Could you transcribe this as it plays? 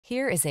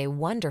Here is a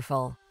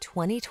wonderful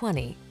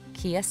 2020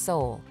 Kia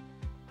Soul.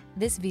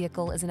 This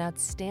vehicle is an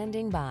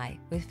outstanding buy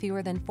with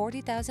fewer than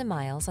 40,000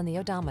 miles on the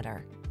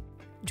odometer.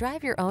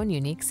 Drive your own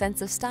unique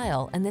sense of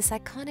style in this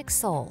iconic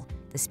Soul,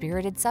 the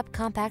spirited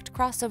subcompact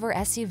crossover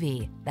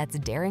SUV that's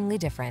daringly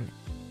different.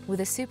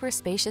 With a super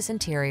spacious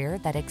interior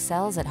that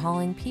excels at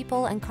hauling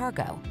people and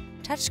cargo,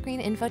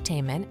 touchscreen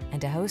infotainment,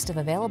 and a host of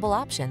available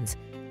options,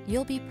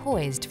 you'll be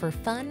poised for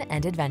fun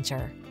and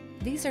adventure.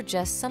 These are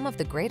just some of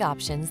the great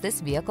options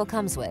this vehicle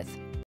comes with: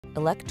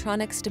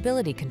 electronic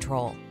stability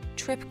control,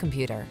 trip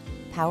computer,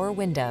 power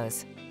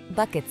windows,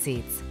 bucket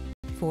seats,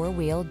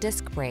 four-wheel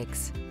disc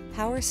brakes,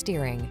 power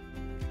steering.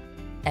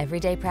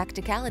 Everyday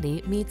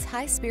practicality meets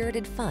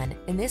high-spirited fun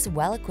in this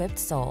well-equipped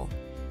Soul.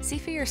 See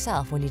for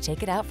yourself when you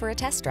take it out for a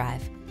test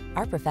drive.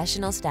 Our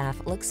professional staff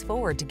looks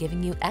forward to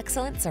giving you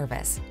excellent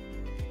service.